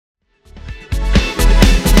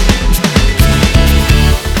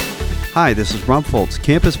Hi, this is Rob Foltz,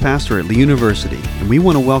 campus pastor at Lee University, and we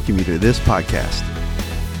want to welcome you to this podcast.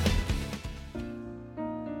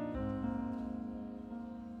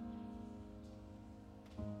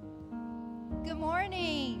 Good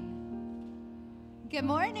morning. Good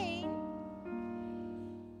morning.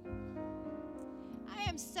 I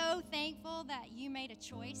am so thankful that you made a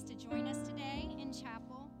choice to join us today in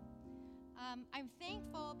chapel. I'm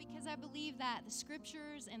thankful because I believe that the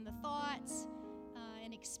scriptures and the thoughts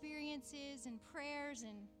and experiences and prayers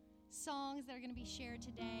and songs that are going to be shared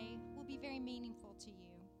today will be very meaningful to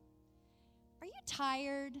you. Are you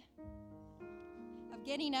tired of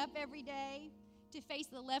getting up every day to face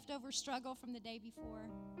the leftover struggle from the day before?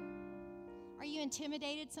 Are you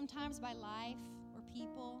intimidated sometimes by life or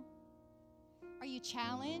people? Are you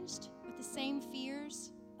challenged with the same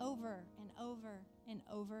fears over and over and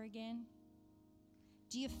over again?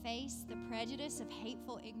 Do you face the prejudice of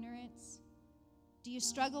hateful ignorance? Do you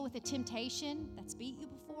struggle with the temptation that's beat you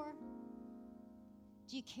before?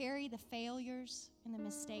 Do you carry the failures and the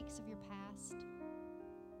mistakes of your past?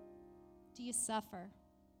 Do you suffer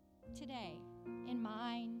today in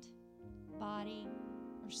mind, body,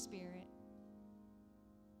 or spirit?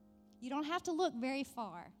 You don't have to look very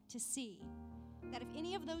far to see that if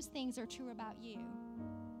any of those things are true about you,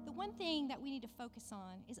 the one thing that we need to focus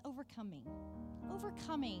on is overcoming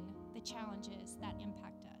the challenges that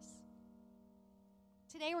impact us.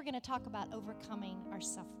 Today we're going to talk about overcoming our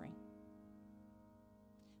suffering.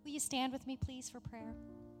 Will you stand with me, please, for prayer?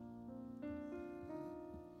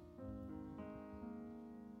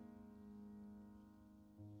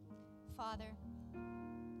 Father,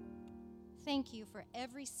 thank you for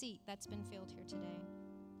every seat that's been filled here today,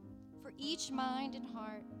 for each mind and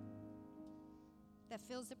heart that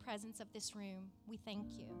fills the presence of this room. We thank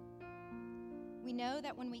you. We know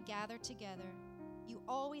that when we gather together, you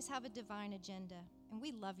always have a divine agenda, and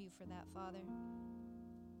we love you for that, Father.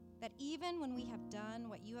 That even when we have done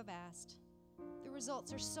what you have asked, the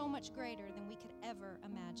results are so much greater than we could ever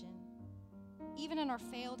imagine. Even in our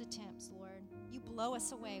failed attempts, Lord, you blow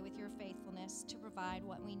us away with your faithfulness to provide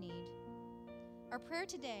what we need. Our prayer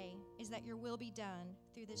today is that your will be done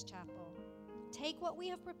through this chapel. Take what we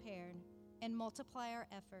have prepared and multiply our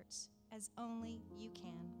efforts as only you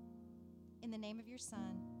can. In the name of your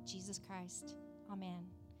Son, Jesus Christ, amen.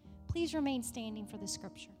 Please remain standing for the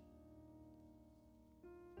scripture.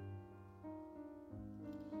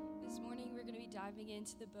 This morning we're going to be diving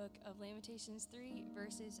into the book of Lamentations 3,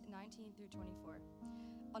 verses 19 through 24.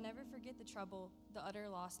 I'll never forget the trouble, the utter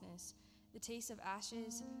lostness, the taste of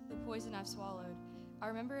ashes, the poison I've swallowed. I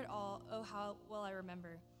remember it all, oh how well I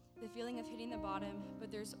remember. The feeling of hitting the bottom,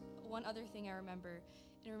 but there's one other thing I remember.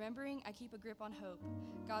 In remembering, I keep a grip on hope.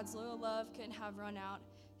 God's loyal love couldn't have run out.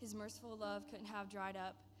 His merciful love couldn't have dried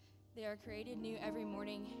up. They are created new every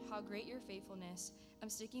morning. How great your faithfulness. I'm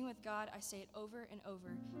sticking with God. I say it over and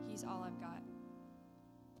over. He's all I've got.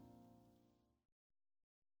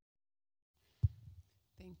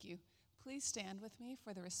 Thank you. Please stand with me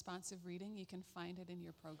for the responsive reading. You can find it in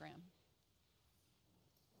your program.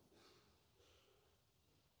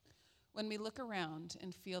 When we look around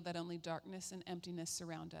and feel that only darkness and emptiness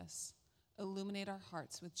surround us, illuminate our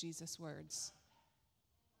hearts with Jesus' words.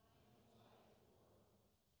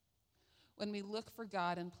 When we look for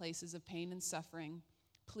God in places of pain and suffering,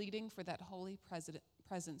 pleading for that holy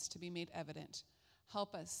presence to be made evident,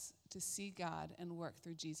 help us to see God and work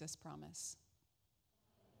through Jesus' promise.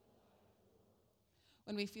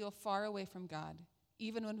 When we feel far away from God,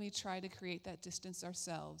 even when we try to create that distance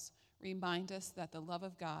ourselves, remind us that the love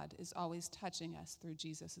of God is always touching us through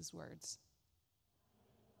Jesus' words.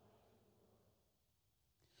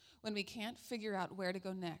 When we can't figure out where to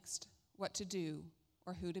go next, what to do,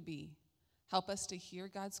 or who to be, help us to hear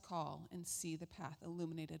God's call and see the path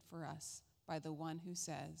illuminated for us by the one who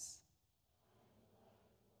says.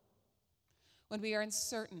 When we are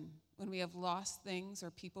uncertain, when we have lost things or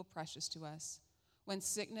people precious to us, when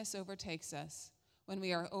sickness overtakes us, when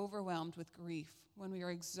we are overwhelmed with grief, when we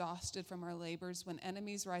are exhausted from our labors, when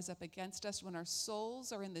enemies rise up against us, when our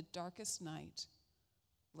souls are in the darkest night,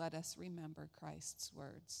 let us remember Christ's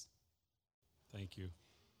words. Thank you.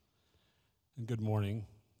 And good morning.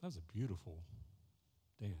 That was a beautiful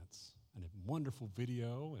dance and a wonderful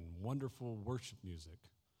video and wonderful worship music.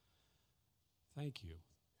 Thank you.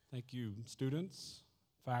 Thank you, students,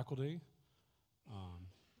 faculty.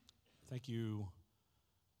 Thank you,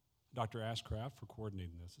 Dr. Ashcraft, for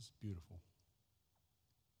coordinating this. It's beautiful.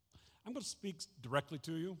 I'm going to speak directly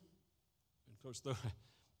to you. Of course, I'm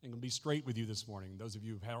going to be straight with you this morning. Those of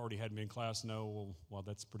you who've already had me in class know, well,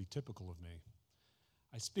 that's pretty typical of me.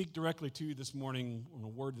 I speak directly to you this morning on a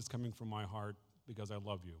word that's coming from my heart because I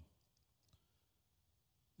love you.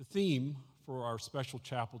 The theme for our special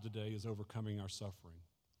chapel today is overcoming our suffering.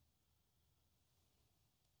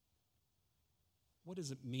 What does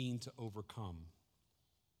it mean to overcome?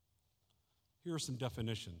 Here are some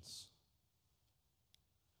definitions.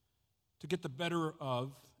 To get the better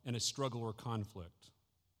of in a struggle or conflict,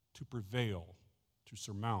 to prevail, to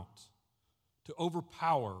surmount, to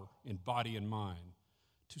overpower in body and mind,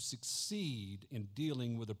 to succeed in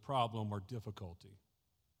dealing with a problem or difficulty.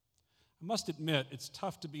 I must admit, it's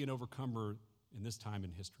tough to be an overcomer in this time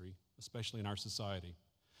in history, especially in our society,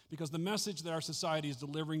 because the message that our society is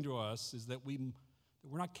delivering to us is that we're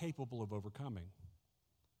not capable of overcoming.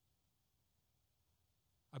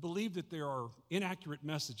 I believe that there are inaccurate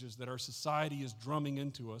messages that our society is drumming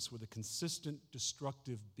into us with a consistent,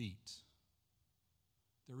 destructive beat.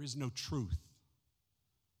 There is no truth.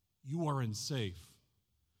 You are unsafe.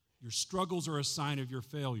 Your struggles are a sign of your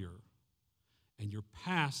failure. And your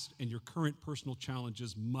past and your current personal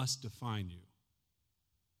challenges must define you.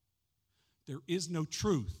 There is no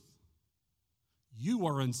truth. You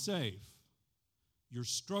are unsafe. Your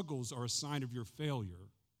struggles are a sign of your failure.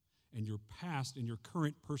 And your past and your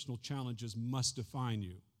current personal challenges must define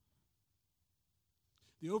you.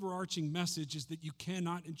 The overarching message is that you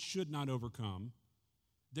cannot and should not overcome.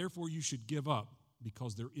 Therefore, you should give up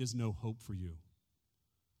because there is no hope for you.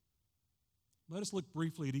 Let us look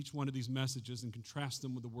briefly at each one of these messages and contrast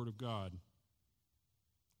them with the Word of God.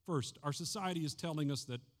 First, our society is telling us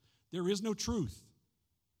that there is no truth.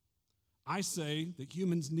 I say that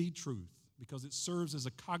humans need truth because it serves as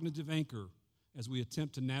a cognitive anchor as we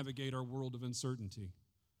attempt to navigate our world of uncertainty.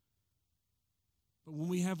 But when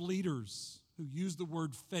we have leaders who use the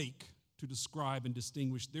word fake to describe and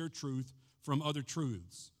distinguish their truth from other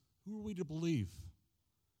truths, who are we to believe?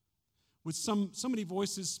 With so many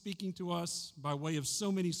voices speaking to us by way of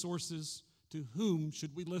so many sources, to whom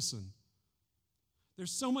should we listen?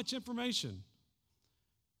 There's so much information.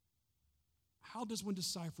 How does one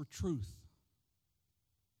decipher truth?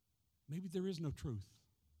 Maybe there is no truth.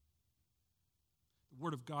 The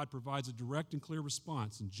Word of God provides a direct and clear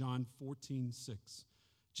response in John 14:6.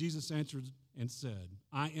 Jesus answered and said,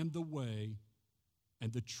 I am the way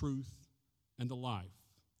and the truth and the life.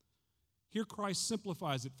 Here Christ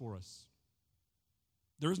simplifies it for us.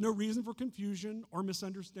 There is no reason for confusion or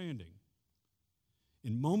misunderstanding.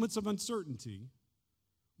 In moments of uncertainty,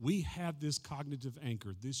 we have this cognitive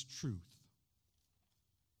anchor, this truth.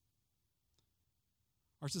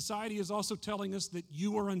 Our society is also telling us that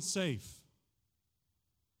you are unsafe.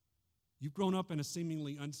 You've grown up in a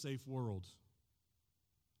seemingly unsafe world,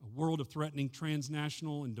 a world of threatening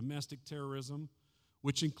transnational and domestic terrorism,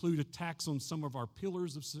 which include attacks on some of our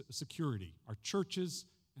pillars of security, our churches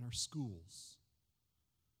and our schools.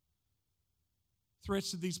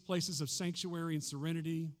 Threats to these places of sanctuary and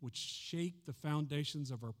serenity, which shake the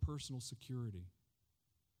foundations of our personal security.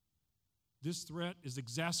 This threat is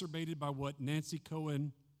exacerbated by what Nancy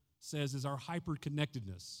Cohen says is our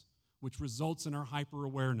hyper-connectedness, which results in our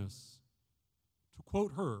hyper-awareness. To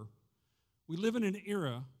quote her, we live in an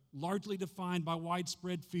era largely defined by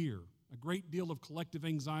widespread fear. A great deal of collective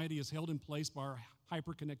anxiety is held in place by our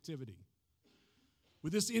hyperconnectivity.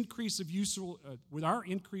 With this increase of use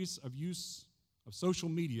of social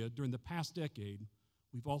media during the past decade,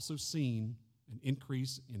 we've also seen an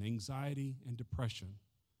increase in anxiety and depression.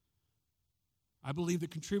 I believe that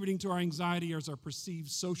contributing to our anxiety is our perceived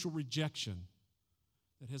social rejection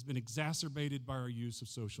that has been exacerbated by our use of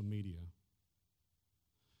social media.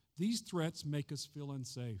 These threats make us feel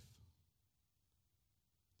unsafe.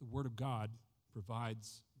 The Word of God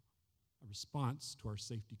provides a response to our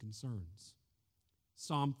safety concerns.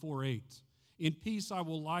 Psalm 4:8, in peace I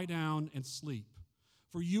will lie down and sleep.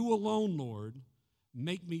 For you alone, Lord,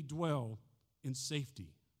 make me dwell in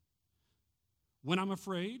safety. When I'm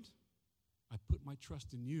afraid, I put my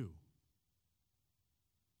trust in you.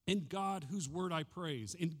 In God, whose word I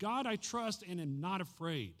praise. In God I trust and am not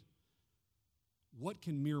afraid. What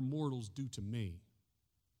can mere mortals do to me?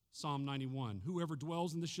 Psalm 91, whoever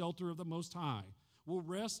dwells in the shelter of the Most High will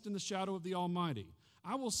rest in the shadow of the Almighty.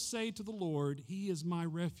 I will say to the Lord, He is my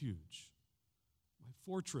refuge, my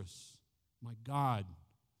fortress, my God,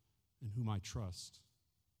 in whom I trust.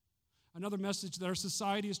 Another message that our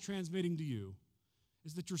society is transmitting to you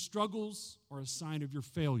is that your struggles are a sign of your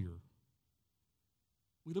failure.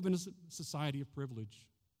 We live in a society of privilege.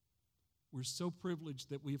 We're so privileged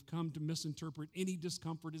that we have come to misinterpret any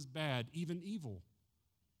discomfort as bad, even evil.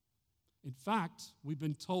 In fact, we've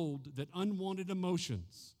been told that unwanted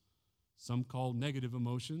emotions, some call negative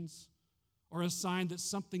emotions, are a sign that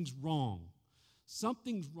something's wrong.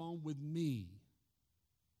 Something's wrong with me,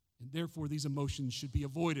 and therefore these emotions should be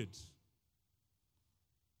avoided.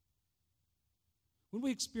 When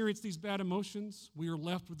we experience these bad emotions, we are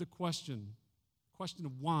left with the question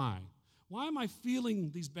of why. Why am I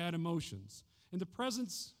feeling these bad emotions? In the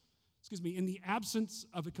absence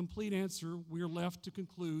of a complete answer, we are left to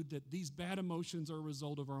conclude that these bad emotions are a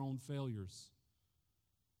result of our own failures.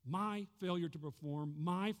 My failure to perform,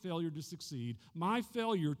 my failure to succeed, my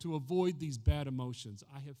failure to avoid these bad emotions.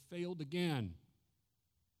 I have failed again.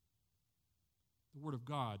 The Word of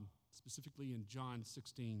God, specifically in John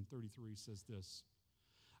 16:33, says this: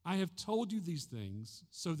 I have told you these things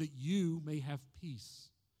so that you may have peace.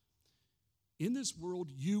 In this world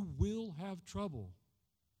you will have trouble,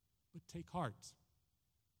 but take heart.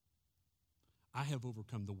 I have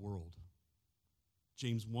overcome the world.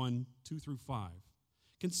 James 1:2-5.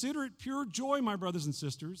 Consider it pure joy, my brothers and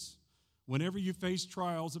sisters, whenever you face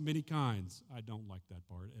trials of many kinds. I don't like that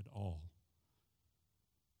part at all.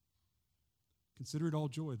 Consider it all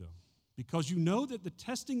joy, though, because you know that the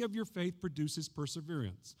testing of your faith produces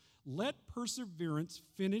perseverance. Let perseverance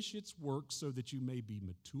finish its work so that you may be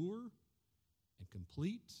mature and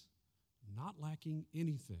complete, not lacking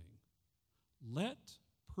anything. Let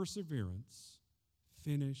perseverance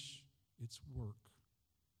finish its work.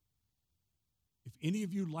 If any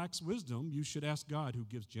of you lacks wisdom, you should ask God, who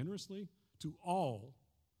gives generously to all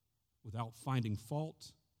without finding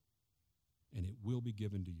fault, and it will be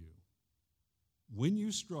given to you. When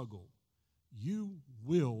you struggle, you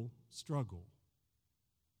will struggle.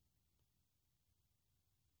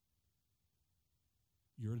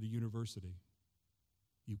 You're at a university.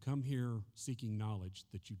 You come here seeking knowledge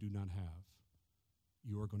that you do not have.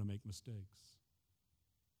 You are going to make mistakes.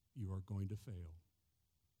 You are going to fail.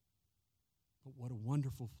 But what a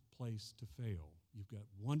wonderful place to fail. You've got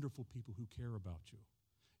wonderful people who care about you.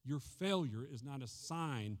 Your failure is not a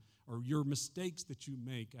sign, or your mistakes that you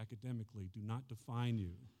make academically do not define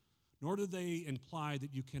you, nor do they imply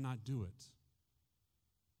that you cannot do it.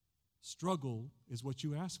 Struggle is what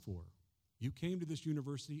you ask for. You came to this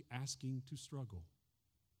university asking to struggle.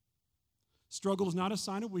 Struggle is not a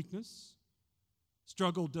sign of weakness.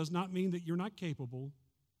 Struggle does not mean that you're not capable.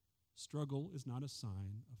 Struggle is not a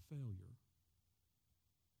sign of failure.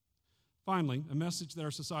 Finally, a message that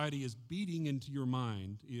our society is beating into your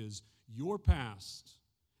mind is your past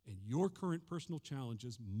and your current personal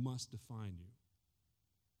challenges must define you.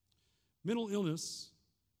 Mental illness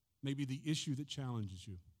may be the issue that challenges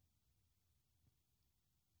you,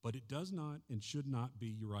 but it does not and should not be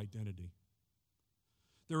your identity.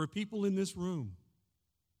 There are people in this room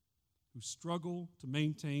who struggle to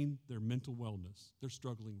maintain their mental wellness. They're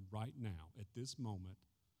struggling right now, at this moment.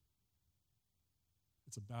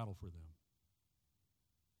 It's a battle for them.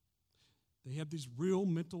 They have these real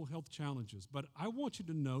mental health challenges, but I want you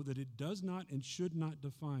to know that it does not and should not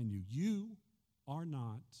define you. You are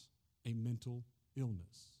not a mental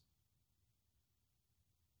illness.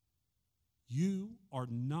 You are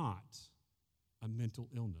not a mental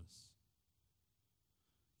illness.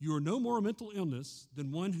 You are no more a mental illness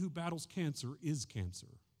than one who battles cancer is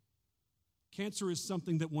cancer. Cancer is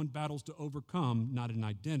something that one battles to overcome, not an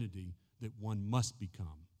identity that one must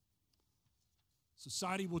become.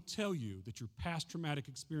 Society will tell you that your past traumatic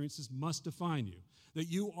experiences must define you, that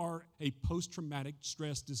you are a post-traumatic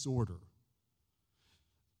stress disorder.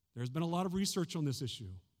 There's been a lot of research on this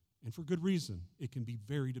issue, and for good reason. It can be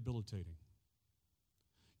very debilitating.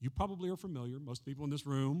 You probably are familiar, most people in this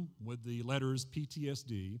room, with the letters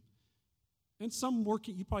PTSD, and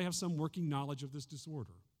you probably have some working knowledge of this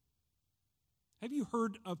disorder. Have you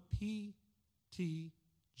heard of PTG?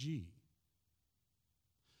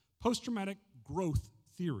 Post-traumatic growth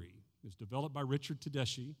theory is developed by Richard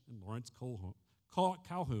Tedeschi and Lawrence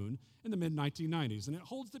Calhoun in the mid-1990s, and it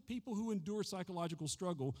holds that people who endure psychological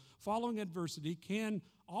struggle following adversity can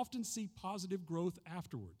often see positive growth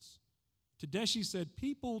afterwards. Tedeschi said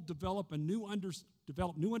people develop new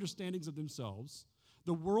understandings of themselves,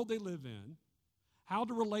 the world they live in, how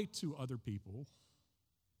to relate to other people,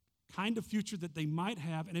 kind of future that they might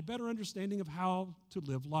have, and a better understanding of how to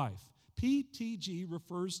live life. PTG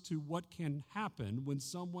refers to what can happen when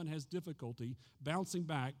someone has difficulty bouncing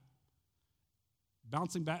back,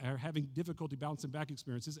 or having difficulty bouncing back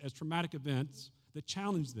experiences as traumatic events that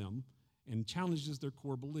challenge them and challenges their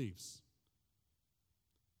core beliefs.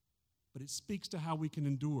 But it speaks to how we can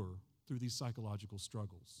endure through these psychological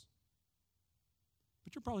struggles.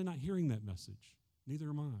 But you're probably not hearing that message. Neither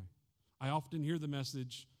am I. I often hear the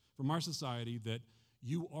message from our society that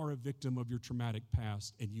you are a victim of your traumatic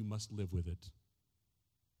past and you must live with it.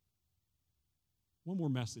 One more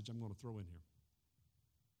message I'm going to throw in here.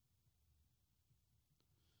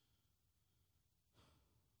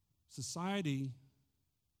 Society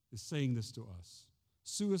is saying this to us.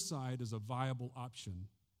 suicide is a viable option,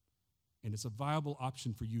 and it's a viable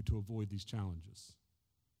option for you to avoid these challenges.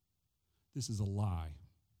 This is a lie.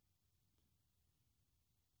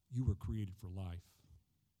 You were created for life.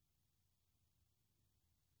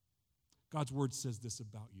 God's word says this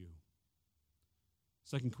about you.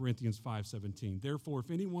 2 Corinthians 5:17. Therefore, if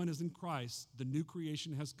anyone is in Christ, the new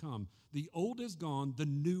creation has come. The old is gone, the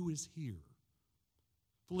new is here.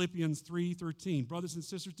 Philippians 3:13. Brothers and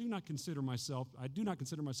sisters, I do not consider myself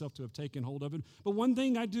to have taken hold of it, but one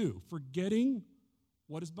thing I do, forgetting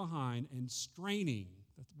what is behind and straining.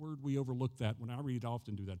 That's the word we overlook that. When I read it, I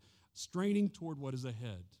often do that. Straining toward what is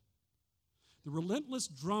ahead. The relentless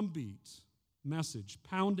drumbeat message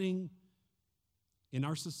pounding in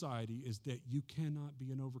our society is that you cannot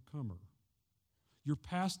be an overcomer. Your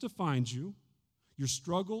past defines you. Your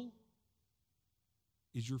struggle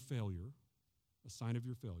is your failure, a sign of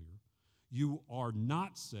your failure. You are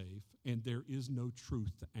not safe, and there is no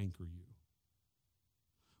truth to anchor you.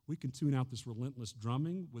 We can tune out this relentless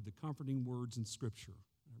drumming with the comforting words in Scripture.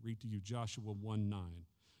 I read to you Joshua 1:9.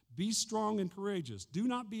 Be strong and courageous. Do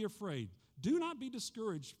not be afraid. Do not be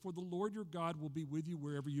discouraged, for the Lord your God will be with you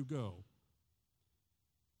wherever you go.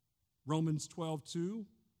 Romans 12:2,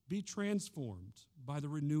 be transformed by the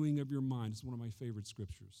renewing of your mind. It's one of my favorite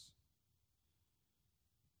scriptures.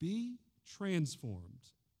 Be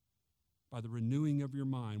transformed by the renewing of your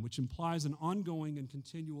mind, which implies an ongoing and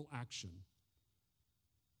continual action.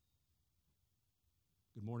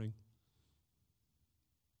 Good morning.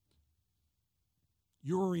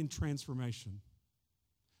 You're in transformation.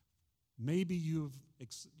 Maybe you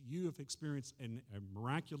have experienced a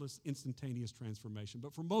miraculous, instantaneous transformation.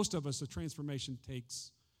 But for most of us, a transformation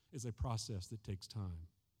is a process that takes time.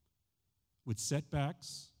 With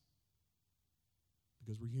setbacks,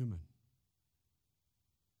 because we're human.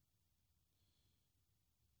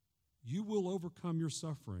 You will overcome your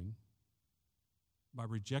suffering by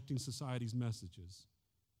rejecting society's messages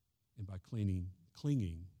and by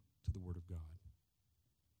clinging to the Word of God.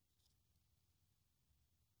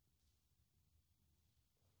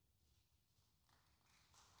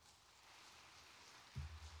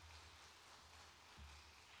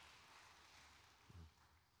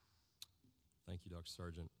 Thank you, Dr.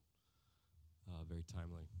 Sargent. Very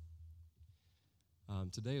timely.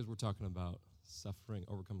 Today, as we're talking about suffering,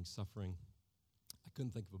 overcoming suffering, I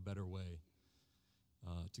couldn't think of a better way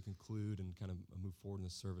to conclude and kind of move forward in the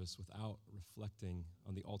service without reflecting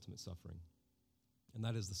on the ultimate suffering, and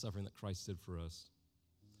that is the suffering that Christ did for us.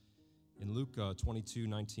 In Luke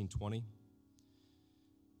 22:19-20,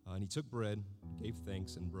 and he took bread, gave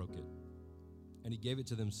thanks, and broke it. And he gave it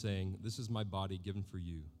to them, saying, "This is my body given for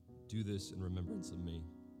you. Do this in remembrance of me."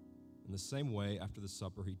 In the same way, after the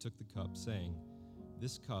supper, he took the cup, saying,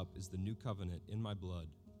 "This cup is the new covenant in my blood,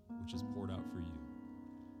 which is poured out for you."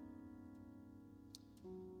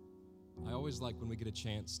 I always like when we get a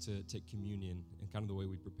chance to take communion, and kind of the way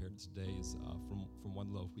we prepared it today is from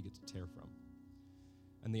one loaf we get to tear from.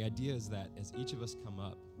 And the idea is that as each of us come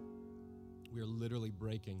up, we are literally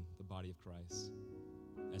breaking the body of Christ,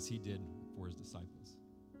 as he did for his disciples.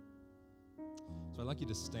 So I'd like you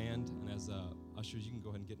to stand, and as ushers, you can go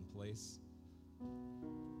ahead and get in place.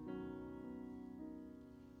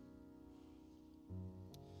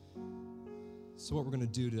 So what we're going to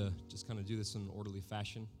do to just kind of do this in an orderly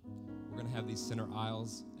fashion, we're going to have these center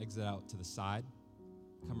aisles exit out to the side,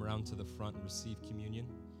 come around to the front and receive communion,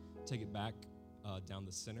 take it back down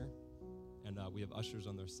the center, and we have ushers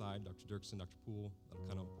on their side, Dr. Dirksen, Dr. Poole, that'll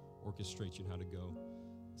kind of orchestrate you on how to go.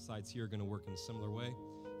 The sides here are going to work in a similar way.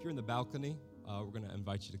 If you're in the balcony, we're going to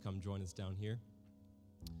invite you to come join us down here.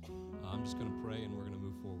 I'm just going to pray, and we're going to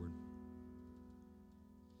move forward.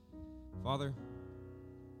 Father,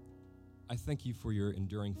 I thank you for your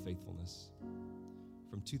enduring faithfulness.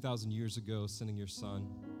 From 2,000 years ago, sending your Son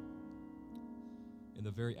in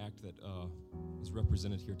the very act that is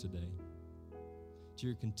represented here today, to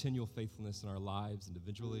your continual faithfulness in our lives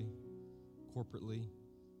individually, corporately,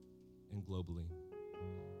 and globally.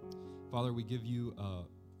 Father, we give you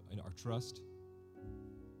our trust,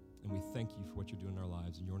 and we thank you for what you're doing in our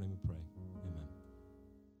lives. In your name we pray. Amen.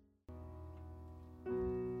 Feel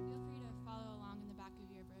free to follow along in the back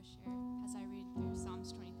of your brochure as I read through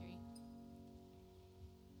Psalms 23.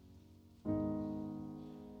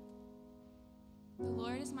 The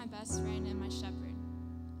Lord is my best friend and my shepherd.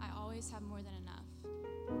 I always have more than enough.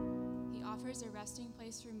 He offers a resting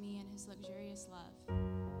place for me in his luxurious love.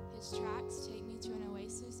 His tracks take me to an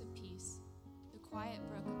oasis of peace, the quiet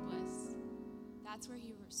brook of bliss. That's where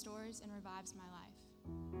he restores and revives my life.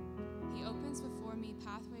 He opens before me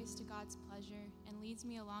pathways to God's pleasure and leads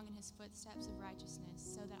me along in his footsteps of righteousness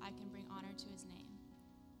so that I can bring honor to his name.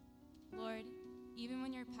 Lord, even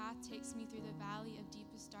when your path takes me through the valley of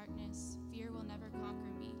deepest darkness, fear will never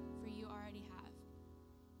conquer me, for you already have.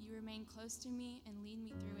 You remain close to me and lead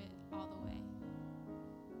me through it all the way.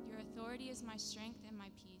 Your authority is my strength and my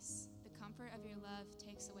peace. The comfort of your love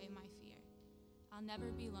takes away my fear. I'll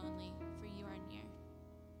never be lonely, for you are near.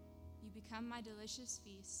 You become my delicious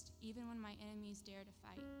feast, even when my enemies dare to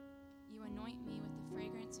fight. You anoint me with the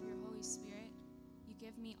fragrance of your Holy Spirit. You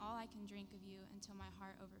give me all I can drink of you until my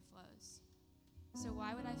heart overflows. So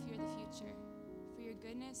why would I fear the future? For your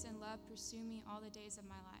goodness and love pursue me all the days of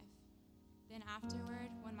my life. Then afterward,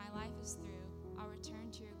 when my life is through, I'll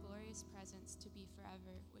return to your glorious presence to be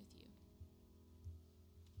forever with you.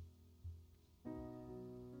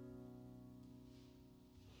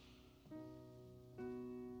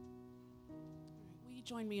 Will you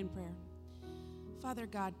join me in prayer? Father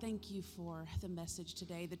God, thank you for the message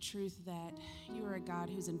today, the truth that you are a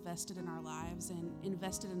God who's invested in our lives and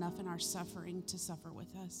invested enough in our suffering to suffer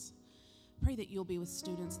with us. Pray that you'll be with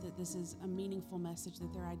students, that this is a meaningful message,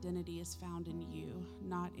 that their identity is found in you,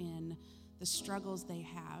 not in the struggles they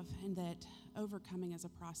have, and that overcoming is a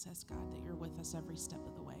process, God, that you're with us every step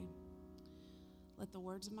of the way. Let the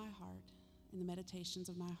words of my heart and the meditations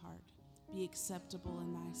of my heart be acceptable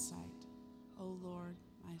in thy sight, O Lord,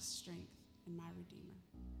 my strength and my Redeemer.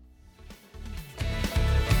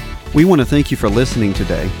 We want to thank you for listening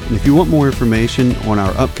today. And if you want more information on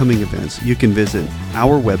our upcoming events, you can visit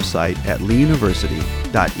our website at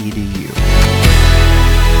leeuniversity.edu.